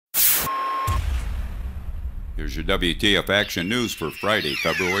Here's your WTF Action News for Friday,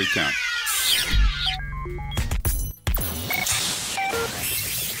 February 10th.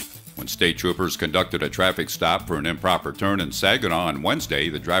 When state troopers conducted a traffic stop for an improper turn in Saginaw on Wednesday,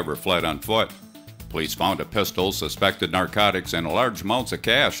 the driver fled on foot. Police found a pistol, suspected narcotics, and large amounts of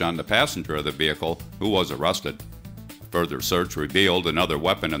cash on the passenger of the vehicle, who was arrested. A further search revealed another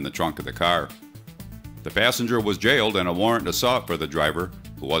weapon in the trunk of the car. The passenger was jailed and a warrant is sought for the driver,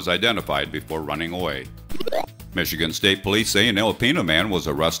 who was identified before running away. Michigan State Police say an Alpena man was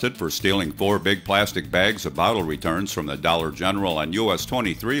arrested for stealing 4 big plastic bags of bottle returns from the Dollar General on US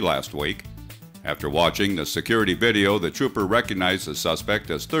 23 last week. After watching the security video, the trooper recognized the suspect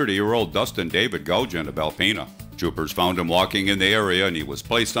as 30-year-old Dustin David Gaugin of Alpena. Troopers found him walking in the area and he was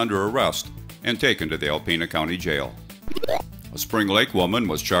placed under arrest and taken to the Alpena County Jail. A Spring Lake woman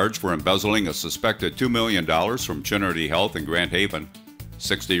was charged for embezzling a suspected $2 million from Trinity Health in Grand Haven.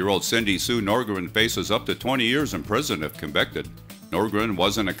 60-year-old Cindy Sue Norgren faces up to 20 years in prison if convicted. Norgren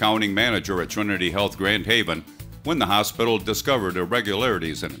was an accounting manager at Trinity Health Grand Haven when the hospital discovered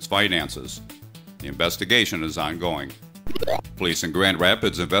irregularities in its finances. The investigation is ongoing. Police in Grand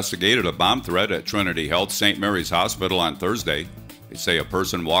Rapids investigated a bomb threat at Trinity Health St. Mary's Hospital on Thursday. They say a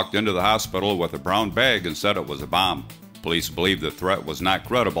person walked into the hospital with a brown bag and said it was a bomb. Police believe the threat was not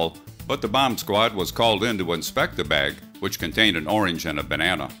credible, but the bomb squad was called in to inspect the bag, which contained an orange and a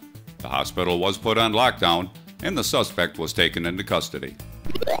banana. The hospital was put on lockdown, and the suspect was taken into custody.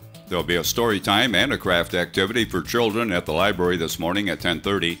 There'll be a story time and a craft activity for children at the library this morning at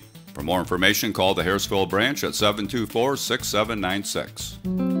 10:30. For more information, call the Harrisville branch at 724-6796.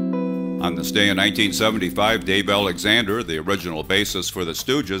 On this day in 1975, Dave Alexander, the original bassist for the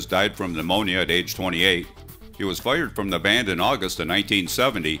Stooges, died from pneumonia at age 28. He was fired from the band in August of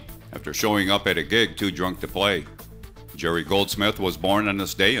 1970 after showing up at a gig too drunk to play. Jerry Goldsmith was born on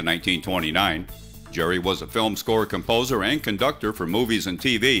this day in 1929. Jerry was a film score composer and conductor for movies and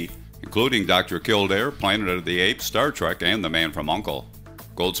TV, including Dr. Kildare, Planet of the Apes, Star Trek, and The Man from U.N.C.L.E.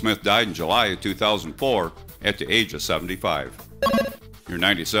 Goldsmith died in July of 2004 at the age of 75. Your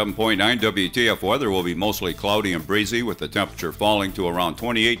 97.9 WTF weather will be mostly cloudy and breezy with the temperature falling to around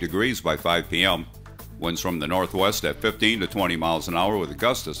 28 degrees by 5 p.m. Winds from the northwest at 15 to 20 miles an hour with a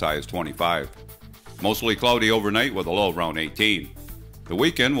gust as high as 25. Mostly cloudy overnight with a low around 18. The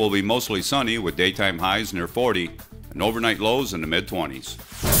weekend will be mostly sunny with daytime highs near 40 and overnight lows in the mid-20s.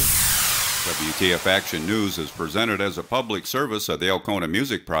 WTF Action News is presented as a public service of the Alcona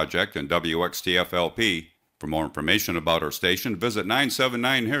Music Project and WXTF-LP. For more information about our station, visit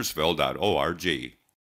 979hairsville.org.